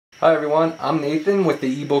Hi everyone, I'm Nathan with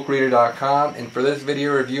the ebookreader.com, and for this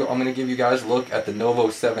video review I'm going to give you guys a look at the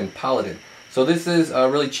Novo 7 Paladin. So this is a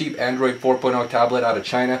really cheap Android 4.0 tablet out of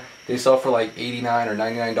China. They sell for like $89 or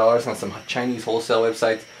 $99 on some Chinese wholesale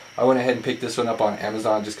websites. I went ahead and picked this one up on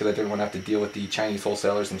Amazon just because I didn't want to have to deal with the Chinese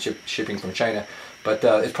wholesalers and shipping from China. But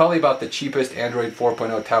it's probably about the cheapest Android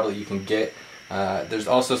 4.0 tablet you can get. There's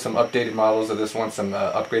also some updated models of this one, some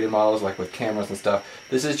upgraded models like with cameras and stuff.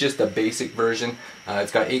 This is just the basic version.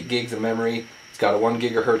 It's got 8 gigs of memory. It's got a 1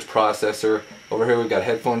 gigahertz processor. Over here we've got a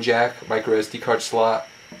headphone jack, micro SD card slot,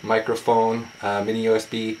 microphone, mini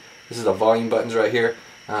USB. This is the volume buttons right here.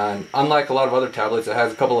 Unlike a lot of other tablets, it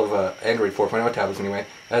has a couple of Android 4.0 tablets anyway.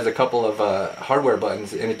 It has a couple of hardware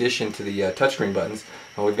buttons in addition to the touchscreen buttons.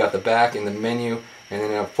 We've got the back and the menu, and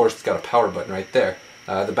then of course it's got a power button right there.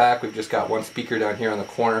 The back, we've just got one speaker down here on the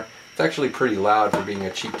corner. It's actually pretty loud for being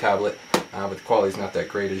a cheap tablet, but the quality's not that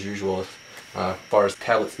great as usual as far as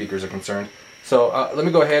tablet speakers are concerned. So let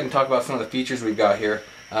me go ahead and talk about some of the features we've got here.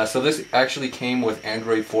 So this actually came with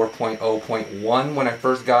Android 4.0.1 when I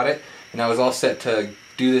first got it, and I was all set to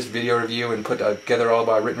do this video review and put together all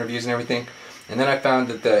my written reviews and everything. And then I found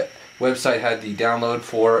that the website had the download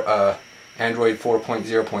for Android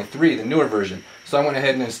 4.0.3, the newer version. So I went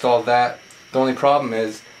ahead and installed that. The only problem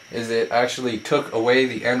is it actually took away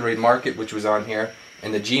the Android Market, which was on here,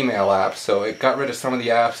 and the Gmail app. So it got rid of some of the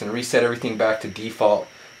apps and reset everything back to default.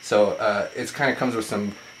 So it kind of comes with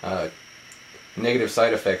some negative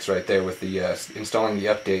side effects right there with the installing the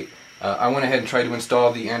update. I went ahead and tried to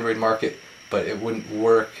install the Android Market, but it wouldn't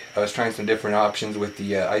work. I was trying some different options with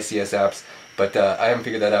the ICS apps, but I haven't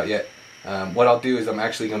figured that out yet. What I'll do is I'm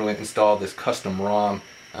actually going to install this custom ROM.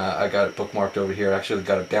 I got it bookmarked over here. I actually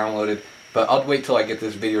got it downloaded. But I'll wait till I get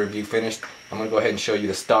this video review finished. I'm going to go ahead and show you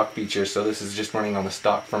the stock features. So this is just running on the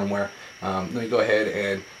stock firmware. Let me go ahead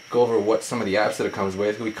and go over what some of the apps that it comes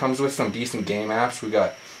with. It comes with some decent game apps. We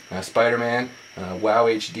got Spider-Man, WoW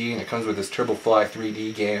HD, and it comes with this TurboFly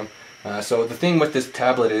 3D game. So the thing with this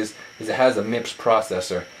tablet is it has a MIPS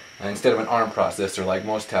processor instead of an ARM processor like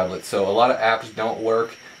most tablets. So a lot of apps don't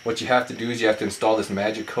work. What you have to do is you have to install this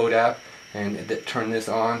Magic Code app and turn this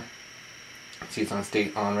on. See, it's on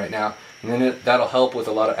state on right now, and then that'll help with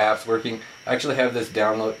a lot of apps working. I actually have this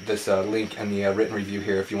link in the written review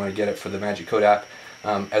here if you want to get it for the Magic Code app,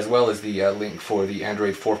 as well as the link for the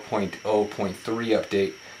Android 4.0.3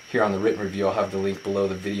 update here on the written review. I'll have the link below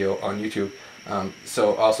the video on YouTube.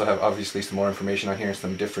 So I also have obviously some more information on here and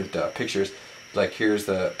some different pictures. Like here's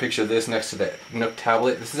the picture of this next to the Nook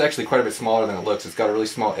tablet. This is actually quite a bit smaller than it looks. It's got a really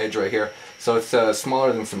small edge right here. So it's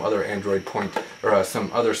smaller than some other Android some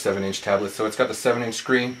other 7-inch tablets. So it's got the 7-inch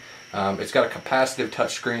screen. It's got a capacitive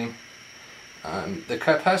touch screen. The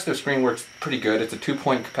capacitive screen works pretty good. It's a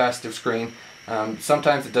 2-point capacitive screen.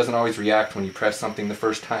 Sometimes it doesn't always react when you press something the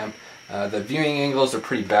first time. The viewing angles are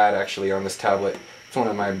pretty bad actually on this tablet. It's one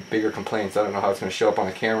of my bigger complaints. I don't know how it's going to show up on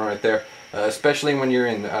the camera right there. Especially when you're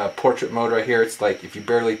in portrait mode right here, it's like if you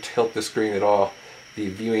barely tilt the screen at all, the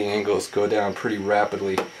viewing angles go down pretty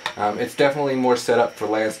rapidly. It's definitely more set up for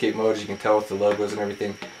landscape mode, as you can tell with the logos and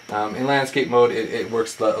everything. In landscape mode it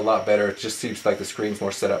works a lot better. It just seems like the screen's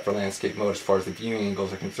more set up for landscape mode as far as the viewing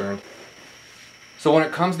angles are concerned. So when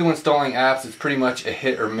it comes to installing apps, it's pretty much a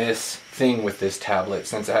hit or miss thing with this tablet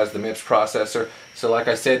since it has the MIPS processor. So like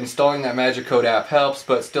I said, installing that Magic Code app helps,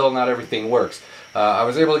 but still not everything works. I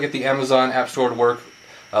was able to get the Amazon App Store to work,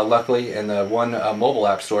 luckily, and the one mobile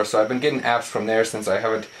app store, so I've been getting apps from there since I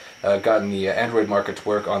haven't gotten the Android Market to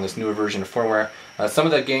work on this newer version of firmware. Some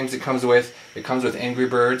of the games it comes with Angry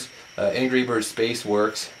Birds, Angry Birds Space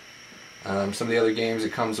works. Some of the other games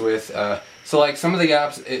it comes with, so like some of the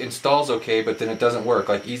apps it installs okay, but then it doesn't work.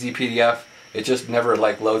 Like Easy PDF, it just never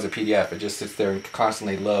like loads a PDF. It just sits there and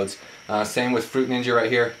constantly loads. Same with Fruit Ninja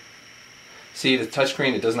right here. See, the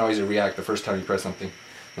touchscreen, it doesn't always react the first time you press something.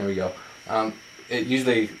 There we go. It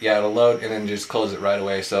usually, it'll load and then just close it right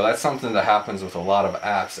away. So that's something that happens with a lot of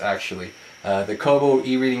apps actually. The Kobo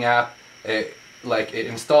e-reading app, it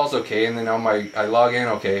installs okay, and then I log in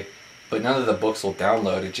okay, but none of the books will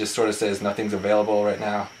download. It just sort of says nothing's available right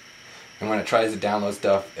now. And when it tries to download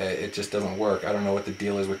stuff, it just doesn't work. I don't know what the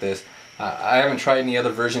deal is with this. I haven't tried any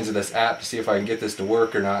other versions of this app to see if I can get this to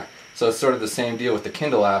work or not. So it's sort of the same deal with the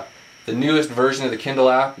Kindle app. The newest version of the Kindle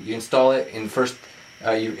app, you install it and first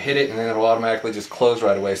you hit it and then it will automatically just close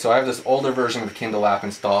right away. So I have this older version of the Kindle app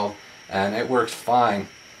installed and it works fine.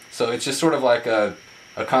 So it's just sort of like a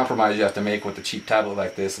compromise you have to make with a cheap tablet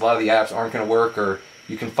like this. A lot of the apps aren't going to work, or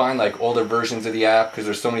you can find like older versions of the app because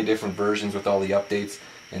there's so many different versions with all the updates,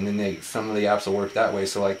 and then some of the apps will work that way.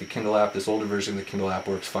 So like the Kindle app, this older version of the Kindle app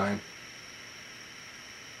works fine.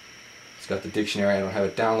 It's got the dictionary. I don't have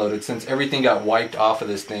it downloaded since everything got wiped off of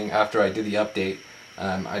this thing after I did the update.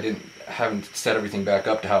 I haven't set everything back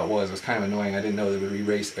up to how it was. It was kind of annoying. I didn't know they would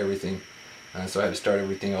erase everything, so I had to start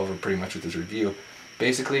everything over pretty much with this review.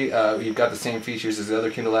 Basically, you've got the same features as the other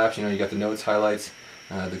Kindle apps. You know, you got the notes, highlights,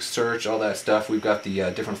 the search, all that stuff. We've got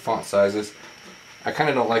the different font sizes. I kind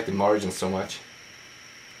of don't like the margins so much,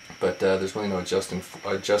 but there's really no adjustment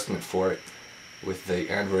for it with the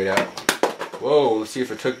Android app. Whoa, let's see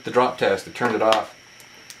if it took the drop test. It turned it off.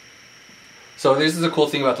 So this is a cool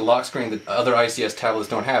thing about the lock screen that other ICS tablets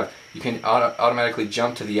don't have. You can automatically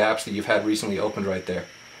jump to the apps that you've had recently opened right there.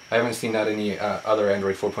 I haven't seen that in any other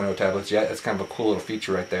Android 4.0 tablets yet. That's kind of a cool little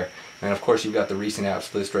feature right there. And of course you've got the recent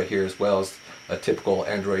apps list right here as well as a typical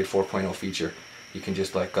Android 4.0 feature. You can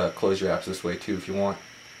just like close your apps this way too if you want.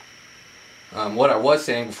 What I was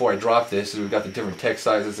saying before I dropped this is we've got the different text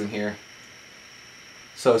sizes in here.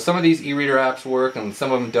 So some of these e-reader apps work and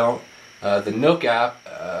some of them don't. The Nook app,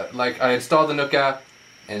 like I installed the Nook app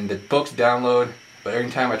and the books download, but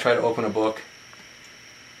every time I try to open a book,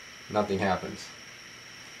 nothing happens.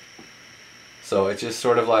 So it's just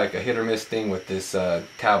sort of like a hit or miss thing with this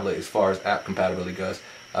tablet as far as app compatibility goes.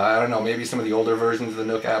 I don't know, maybe some of the older versions of the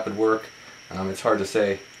Nook app would work. It's hard to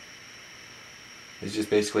say. You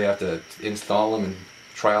just basically have to install them and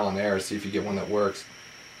trial and error, see if you get one that works.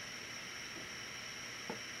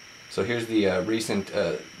 So here's the recent,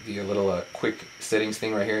 the little quick settings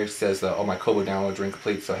thing right here. It says all my Kobo downloads are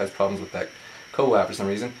incomplete, so it has problems with that Kobo app for some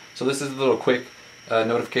reason. So this is the little quick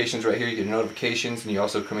notifications right here. You get notifications, and you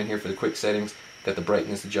also come in here for the quick settings. Got the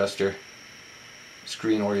brightness adjuster,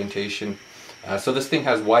 screen orientation. So this thing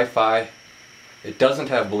has Wi-Fi. It doesn't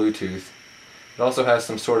have Bluetooth. It also has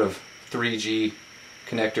some sort of 3G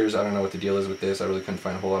connectors. I don't know what the deal is with this. I really couldn't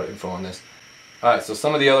find a whole lot of info on this. Alright, so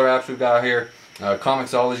some of the other apps we've got here.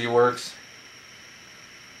 Comixology works.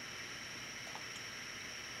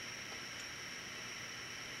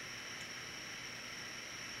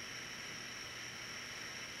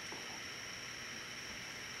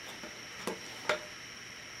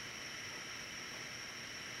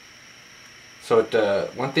 So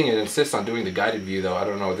one thing it insists on doing the guided view though. I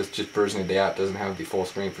don't know, this just version of the app doesn't have the full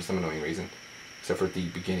screen for some annoying reason, except for at the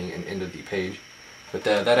beginning and end of the page. But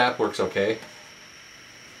that app works okay.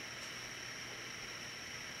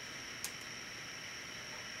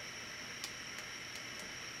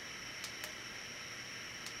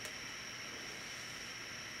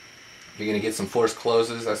 You're going to get some forced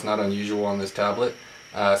closes. That's not unusual on this tablet.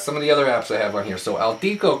 Some of the other apps I have on here. So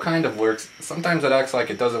Aldico kind of works. Sometimes it acts like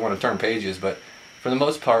it doesn't want to turn pages, but for the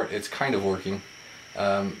most part it's kind of working.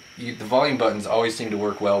 The volume buttons always seem to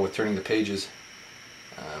work well with turning the pages.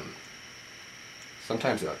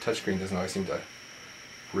 Sometimes the touchscreen doesn't always seem to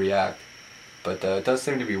react, but it does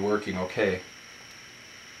seem to be working okay.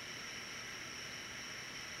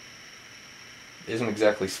 It isn't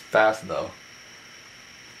exactly fast though.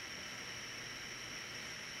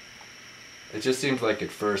 It just seems like at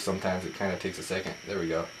first sometimes it kind of takes a second. There we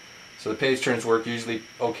go. So the page turns work usually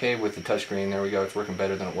okay with the touchscreen. There we go. It's working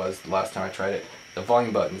better than it was the last time I tried it. The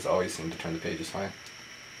volume buttons always seem to turn the pages fine.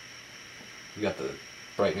 We got the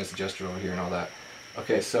brightness adjuster over here and all that.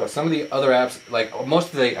 Okay, so some of the other apps, like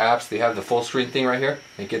most of the apps, they have the full screen thing right here.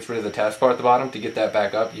 It gets rid of the taskbar at the bottom. To get that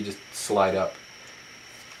back up, you just slide up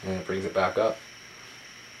and it brings it back up.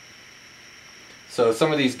 So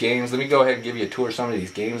some of these games, let me go ahead and give you a tour of some of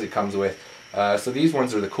these games it comes with. So these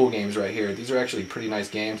ones are the cool games right here. These are actually pretty nice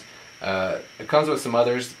games. It comes with some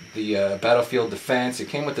others. The Battlefield Defense. It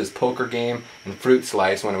came with this poker game and Fruit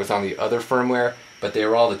Slice when it was on the other firmware, but they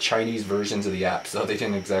were all the Chinese versions of the app, so they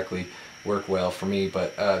didn't exactly work well for me.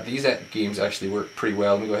 But these games actually work pretty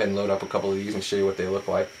well. Let me go ahead and load up a couple of these and show you what they look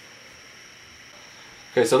like.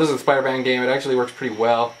 Okay, so this is a Spider-Man game. It actually works pretty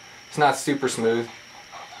well. It's not super smooth,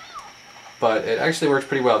 but it actually works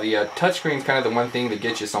pretty well. The touchscreen is kind of the one thing that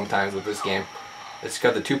gets you sometimes with this game. It's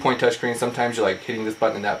got the 2-point touchscreen. Sometimes you're like hitting this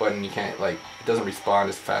button and that button, you can't, like, it doesn't respond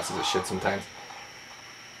as fast as it should sometimes.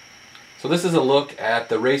 So this is a look at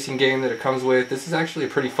the racing game that it comes with. This is actually a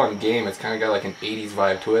pretty fun game. It's kind of got like an 80s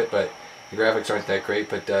vibe to it, but the graphics aren't that great.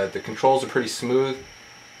 But the controls are pretty smooth.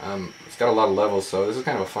 It's got a lot of levels, so this is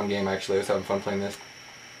kind of a fun game actually. I was having fun playing this.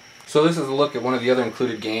 So this is a look at one of the other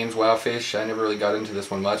included games, Wowfish. I never really got into this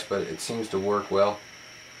one much, but it seems to work well.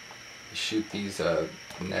 You shoot these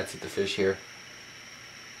nets at the fish here.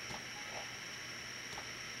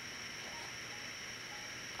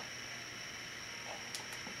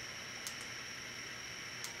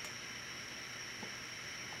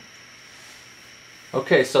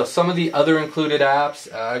 Okay, so some of the other included apps,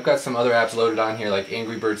 I've got some other apps loaded on here like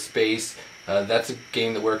Angry Bird Space, That's a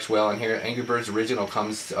game that works well on here. Angry Birds Original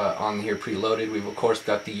comes on here preloaded. We've of course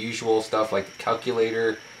got the usual stuff like the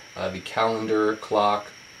calculator, the calendar, clock.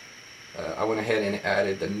 I went ahead and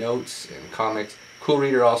added the notes and comics. Cool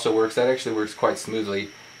Reader also works. That actually works quite smoothly.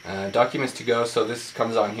 Documents to go, so this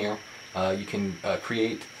comes on here. You can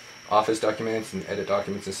create Office documents and edit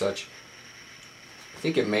documents and such. I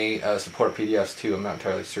think it may support PDFs too. I'm not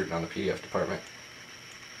entirely certain on the PDF department.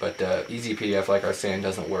 But Easy PDF, like I was saying,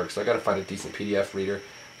 doesn't work. So I got to find a decent PDF reader.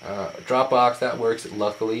 Dropbox, that works.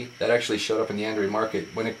 Luckily, that actually showed up in the Android market.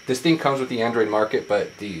 This thing comes with the Android market, but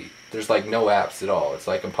there's like no apps at all. It's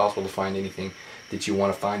like impossible to find anything that you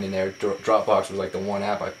want to find in there. Dropbox was like the one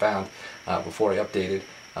app I found before I updated.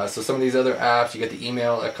 So some of these other apps, you get the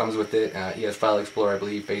email that comes with it. ES File Explorer, I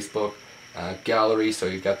believe, Facebook, Gallery. So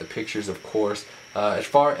you've got the pictures, of course. As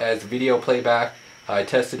far as video playback, I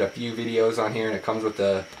tested a few videos on here, and it comes with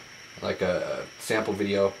a sample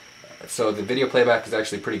video. So the video playback is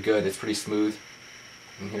actually pretty good. It's pretty smooth.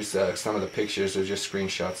 And here's some of the pictures. They're just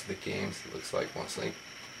screenshots of the games, it looks like mostly.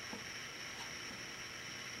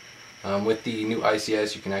 With the new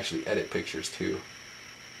ICS, you can actually edit pictures too.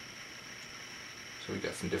 So we've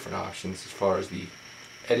got some different options as far as the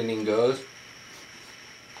editing goes.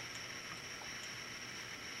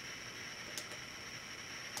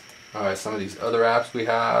 Alright, some of these other apps we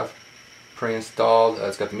have pre-installed.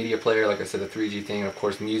 It's got the media player, like I said, the 3G thing, and of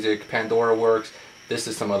course music. Pandora works. This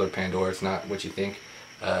is some other Pandora, it's not what you think.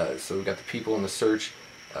 So we've got the people in the search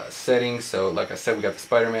settings. So like I said, we got the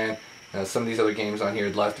Spider-Man. Some of these other games on here,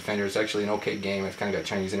 The Last Defender is actually an okay game. It's kind of got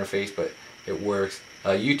Chinese interface, but it works.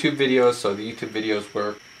 YouTube videos, so the YouTube videos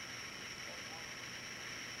work.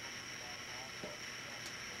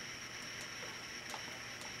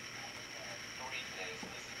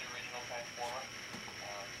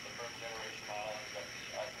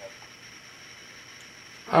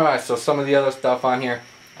 Alright, so some of the other stuff on here.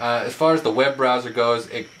 As far as the web browser goes,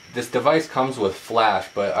 this device comes with Flash,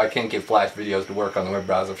 but I can't get Flash videos to work on the web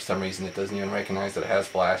browser for some reason. It doesn't even recognize that it has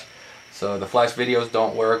Flash. So the Flash videos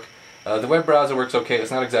don't work. The web browser works okay. It's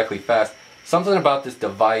not exactly fast. Something about this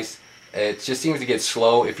device, it just seems to get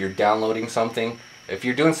slow if you're downloading something. If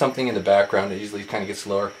you're doing something in the background, it usually kind of gets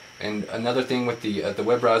slower. And another thing with the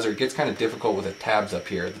web browser, it gets kind of difficult with the tabs up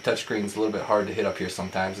here. The touchscreen is a little bit hard to hit up here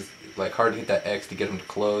sometimes. It's like hard to hit that X to get them to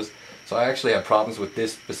close. So I actually have problems with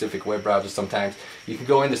this specific web browser sometimes. You can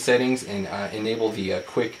go into settings and enable the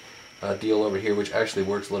quick deal over here, which actually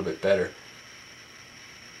works a little bit better.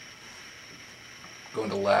 Go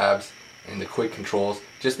into labs and the quick controls.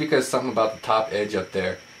 Just because something about the top edge up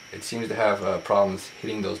there, it seems to have problems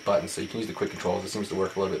hitting those buttons. So you can use the quick controls. It seems to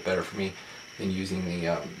work a little bit better for me than using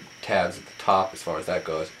the tabs at the top as far as that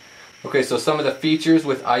goes. Okay, so some of the features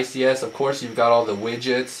with ICS, of course, you've got all the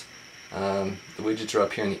widgets. The widgets are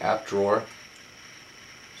up here in the app drawer.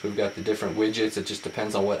 So we've got the different widgets. It just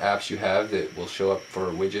depends on what apps you have that will show up for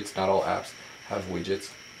widgets. Not all apps have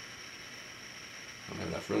widgets. I don't have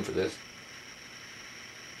enough room for this.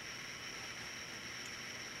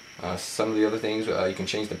 Some of the other things, you can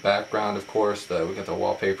change the background, of course. We got the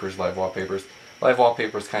wallpapers, live wallpapers. Live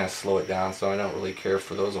wallpapers kind of slow it down, so I don't really care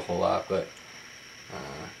for those a whole lot. But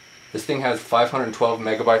this thing has 512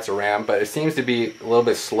 megabytes of RAM, but it seems to be a little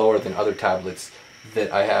bit slower than other tablets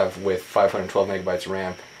that I have with 512 megabytes of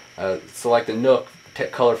RAM. So like the Nook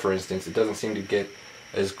Color, for instance, it doesn't seem to get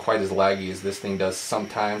quite as laggy as this thing does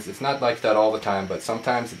sometimes. It's not like that all the time, but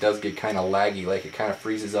sometimes it does get kind of laggy, like it kind of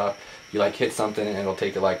freezes up. You like hit something and it'll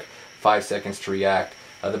take it like 5 seconds to react.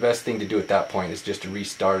 The best thing to do at that point is just to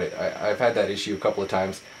restart it. I've had that issue a couple of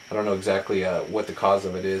times. I don't know exactly what the cause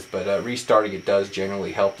of it is, but restarting it does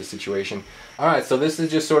generally help the situation. Alright, so this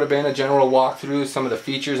has just sort of been a general walkthrough, some of the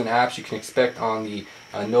features and apps you can expect on the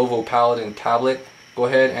Novo Paladin tablet. Go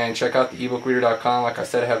ahead and check out the ebookreader.com. Like I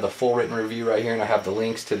said, I have the full written review right here, and I have the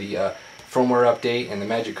links to the firmware update and the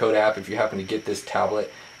Magic Code app if you happen to get this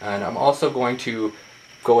tablet. And I'm also going to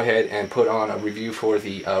go ahead and put on a review for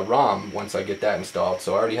the ROM once I get that installed.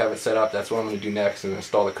 So I already have it set up. That's what I'm going to do next, is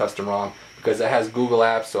install the custom ROM, because it has Google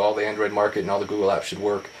apps, so all the Android market and all the Google apps should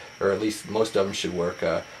work, or at least most of them should work.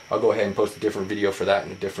 I'll go ahead and post a different video for that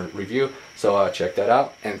and a different review, so check that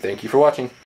out, and thank you for watching.